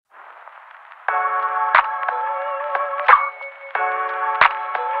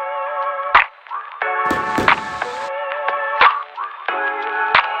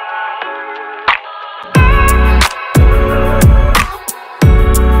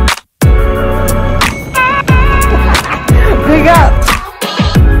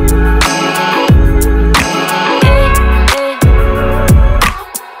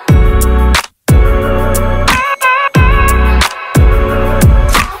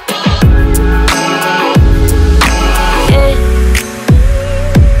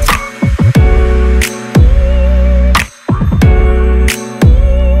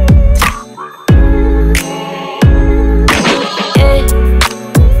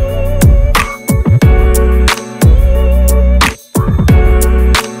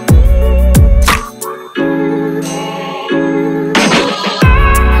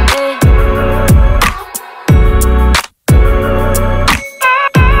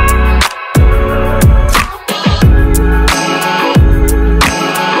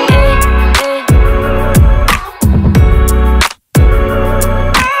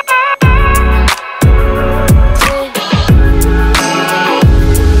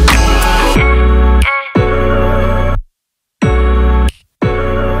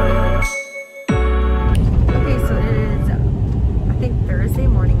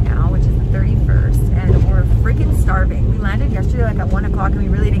o'clock and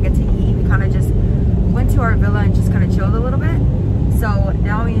we really didn't get to eat. We kind of just went to our villa and just kind of chilled a little bit. So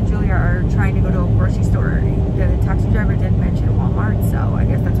now me and Julia are trying to go to a grocery store. The taxi driver did mention Walmart, so I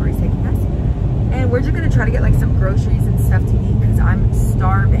guess that's where he's taking us. And we're just gonna try to get like some groceries and stuff to eat because I'm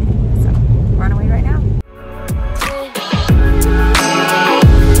starving. So we're on our way right now.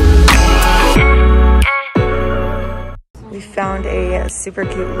 We found a super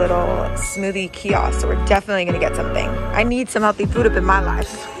cute little smoothie kiosk, so we're definitely gonna get something. I need some healthy food up in my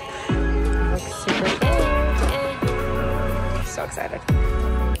life. Looks super good. So excited.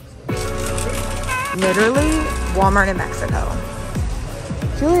 Literally Walmart in Mexico.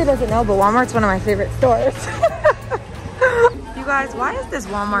 Julia doesn't know, but Walmart's one of my favorite stores. You guys, why is this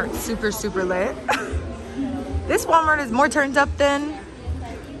Walmart super lit? This Walmart is more turned up than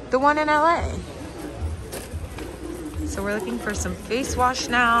the one in LA. So we're looking for some face wash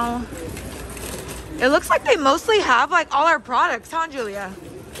now. It looks like they mostly have like all our products, huh, Julia?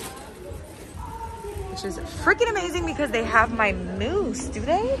 Which is freaking amazing because they have my mousse, do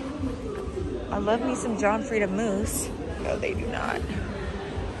they? I love me some John Frieda mousse. No, they do not.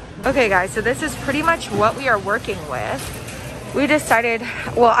 Okay, guys, so this is pretty much what we are working with. We decided,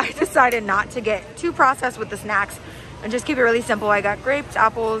 well, I decided not to get too processed with the snacks and just keep it really simple. I got grapes,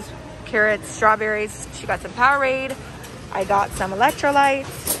 apples, carrots, strawberries. She got some Powerade. I got some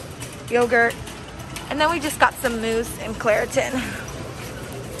electrolytes, yogurt, and then we just got some mousse and Claritin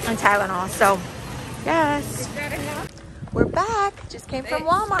and Tylenol. So, yes, we're back. Just came from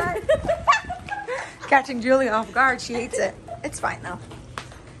Walmart. Catching Julia off guard. She hates it. It's fine though.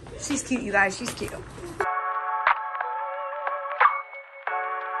 She's cute, you guys. She's cute.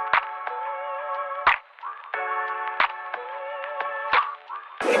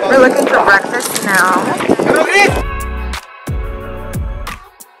 We're looking for breakfast now.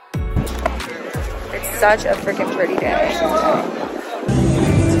 It's such a freaking pretty day.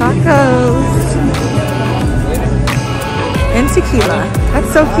 Tacos and tequila.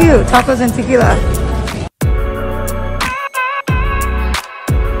 That's so cute. Tacos and tequila.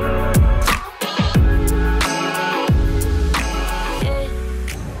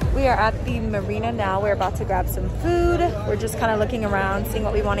 We are at the marina now. We're about to grab some food. We're just kind of looking around, seeing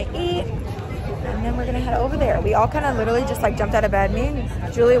what we want to eat. And then we're gonna head over there. We all kind of literally just like jumped out of bed. Me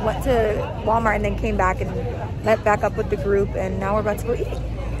and Julia went to Walmart and then came back and met back up with the group, and now we're about to go eat.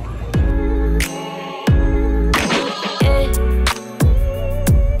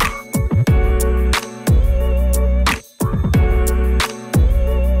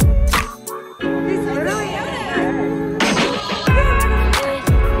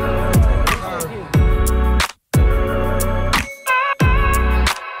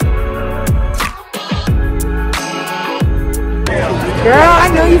 Girl, I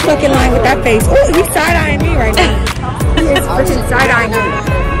know you fucking lying with that face. Oh, he's side-eyeing me right now. He is freaking side-eyeing me.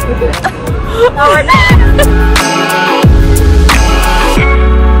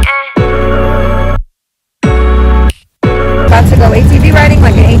 About to go ATV riding,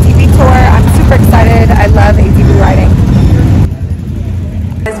 like an ATV tour. I'm super excited. I love ATV riding.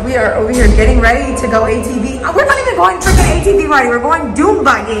 As we are over here getting ready to go ATV. We're not even going freaking ATV riding. We're going dune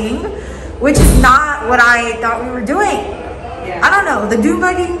buggying, which is not what I thought we were doing. I don't know, the dune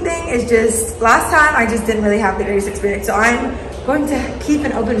buggying thing is just, last time I just didn't really have the greatest experience, so I'm going to keep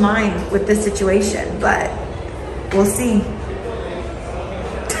an open mind with this situation, but we'll see.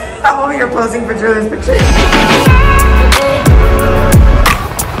 I'm over here posing for Julia's picture.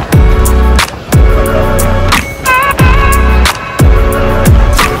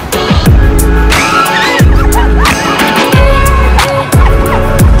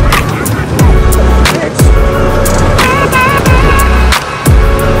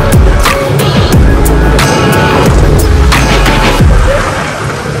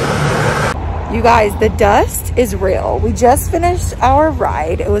 You guys, the dust is real. We just finished our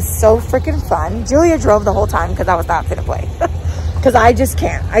ride. It was so freaking fun. Julia drove the whole time because I was not gonna play. Because I just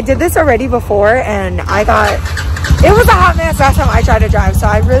can't. I did this already before and it was a hot mess last time I tried to drive, so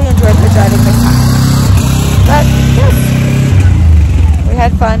I really enjoyed the driving this time. But yes, we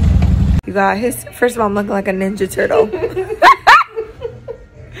had fun. You guys, first of all, I'm looking like a Ninja Turtle.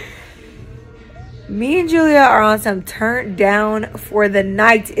 Me and Julia are on some turn down for the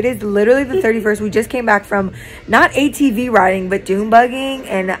night. It is literally the 31st. We just came back from not ATV riding, but dune buggying.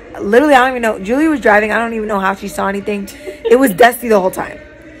 And literally, I don't even know. Julia was driving. I don't even know how she saw anything. It was dusty the whole time.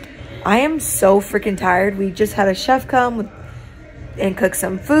 I am so freaking tired. We just had a chef come and cook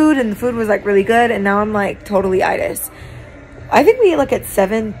some food. And the food was like really good. And now I'm like totally itis. I think we ate like at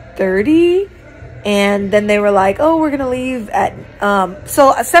 7:30. And then they were like, oh, we're gonna leave at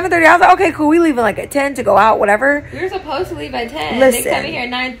so at 7:30. I was like, okay, cool, we leaving like at 10 to go out, whatever. We were supposed to leave at 10. Listen, they come in here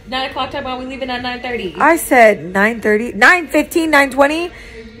at 9 o'clock time, we leaving at 9:30. I said 9:30, 9:15, 9:20.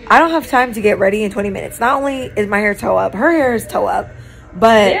 I don't have time to get ready in 20 minutes. Not only is my hair toe up, her hair is toe up,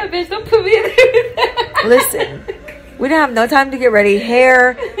 but yeah, bitch, don't put me in there. Listen, we didn't have no time to get ready.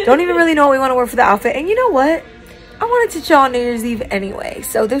 Hair, don't even really know what we want to wear for the outfit. And you know what? I wanted to chill on New Year's Eve anyway,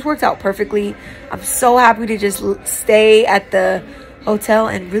 so this worked out perfectly. I'm so happy to just stay at the hotel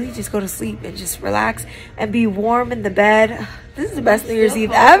and really just go to sleep and just relax and be warm in the bed. This is the best New Year's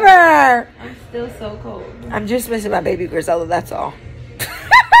Eve ever. I'm still so cold. I'm just missing my baby Griselda, that's all.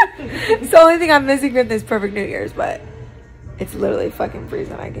 It's the only thing I'm missing from this perfect New Year's, but it's literally fucking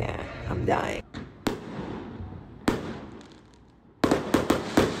freezing. I can't. I'm dying.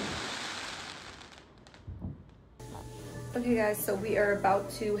 Okay guys, so we are about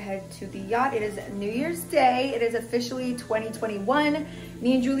to head to the yacht. It is New Year's Day. It is officially 2021.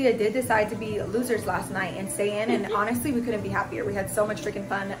 Me and Julia did decide to be losers last night and stay in, and honestly, we couldn't be happier. We had so much freaking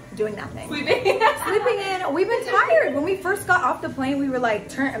fun doing nothing. Sleeping in. We've been tired. When we first got off the plane, we were like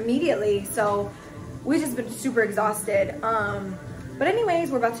turned immediately, so we've just been super exhausted. But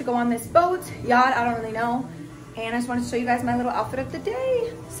anyways, we're about to go on this boat, yacht, I don't really know. And I just wanted to show you guys my little outfit of the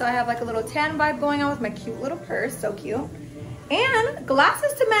day. So I have like a little tan vibe going on with my cute little purse, so cute. And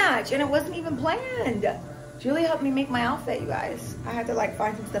glasses to match, and it wasn't even planned. Julie helped me make my outfit, you guys. I had to like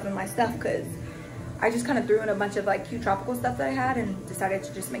find some stuff in my stuff because I just kind of threw in a bunch of like cute tropical stuff that I had and decided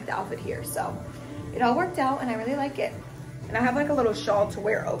to just make the outfit here. So it all worked out and I really like it. And I have like a little shawl to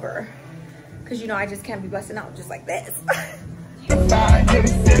wear over because you know I just can't be busting out just like this.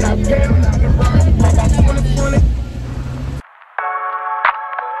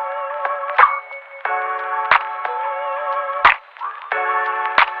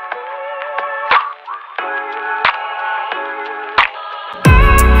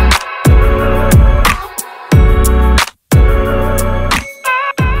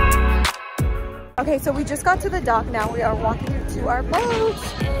 Okay, so we just got to the dock. Now we are walking to our boat.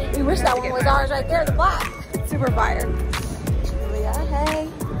 We wish that one was ours right there, the black. Super fire. Julia, hey.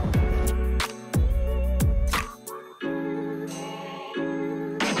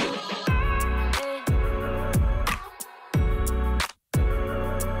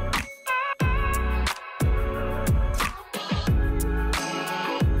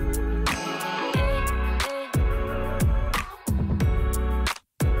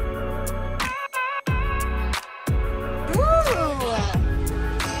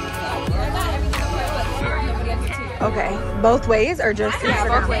 Okay, both ways or just yeah,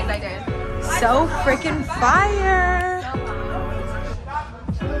 both ways I did. So freaking fire.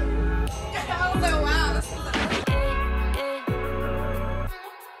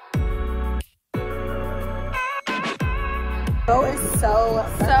 Oh, it's so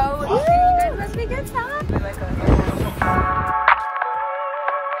cute. You guys must be good time.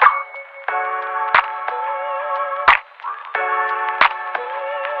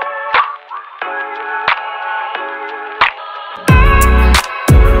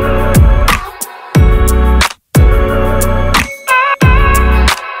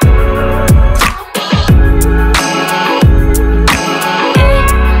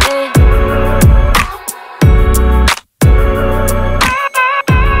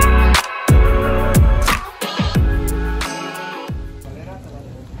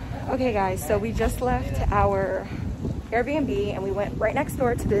 Okay guys, so we just left our Airbnb and we went right next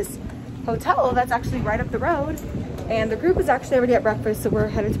door to this hotel that's actually right up the road, and the group is actually already at breakfast, so we're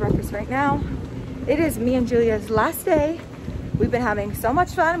headed to breakfast right now. It is me and Julia's last day. We've been having so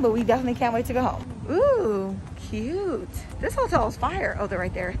much fun, but we definitely can't wait to go home. Ooh, cute. This hotel is fire. Oh, they're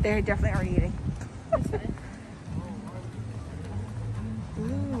right there. They definitely are eating.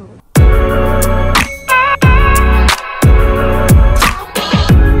 Ooh.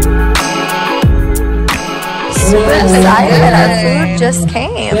 Super excited. Our food just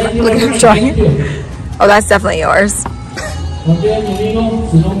came. Look at him trying. Oh, that's definitely yours.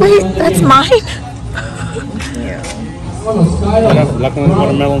 Wait, that's mine? Black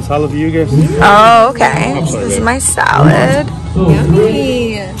watermelon salad for you guys. Oh, okay. This is my salad.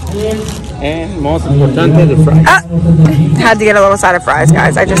 Yummy. And most importante, the fries. Had to get a little side of fries,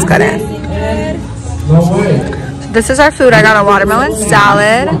 guys. I just couldn't. This is our food. I got a watermelon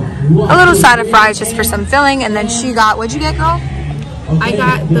salad, a little side of fries just for some filling, and then she got, what'd you get, girl? I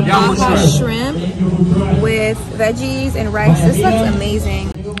got the baba shrimp with veggies and rice. This looks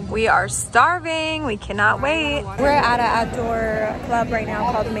amazing. We are starving. We cannot wait. We're at an outdoor club right now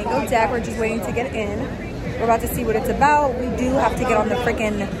called the Mango Deck. We're just waiting to get in. We're about to see what it's about. We do have to get on the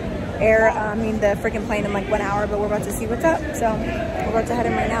freaking the freaking plane in like 1 hour, but we're about to see what's up. So we're about to head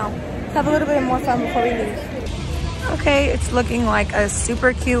in right now. Have a little bit more fun before we leave. Okay, it's looking like a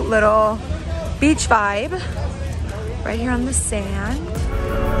super cute little beach vibe right here on the sand.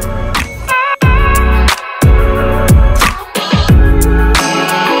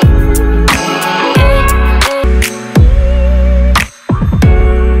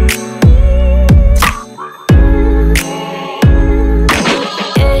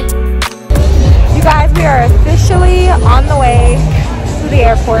 You guys, we are officially on the way to the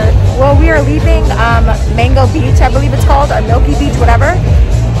airport. Well, we are leaving Mango Beach, I believe it's called, or Milky Beach, whatever.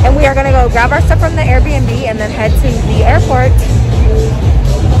 And we are gonna go grab our stuff from the Airbnb and then head to the airport.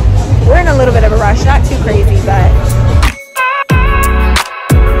 We're in a little bit of a rush, not too crazy, but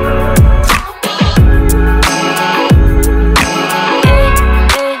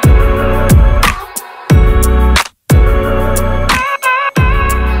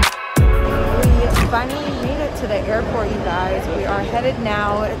we finally made it to the airport, you guys. We are headed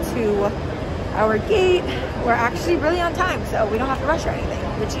now to our gate. We're actually really on time, so we don't have to rush or anything,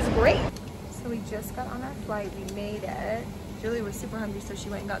 which is great. So we just got on our flight. We made it. Julie was super hungry, so she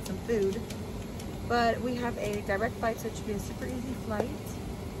went and got some food. But we have a direct flight, so it should be a super easy flight.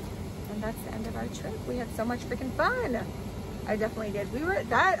 And that's the end of our trip. We had so much freaking fun. I definitely did.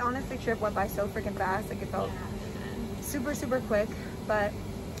 That honestly trip went by so freaking fast. Like, it felt super, super quick. But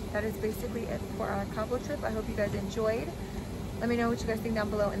that is basically it for our Cabo trip. I hope you guys enjoyed. Let me know what you guys think down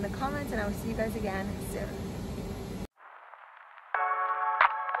below in the comments, and I will see you guys again soon.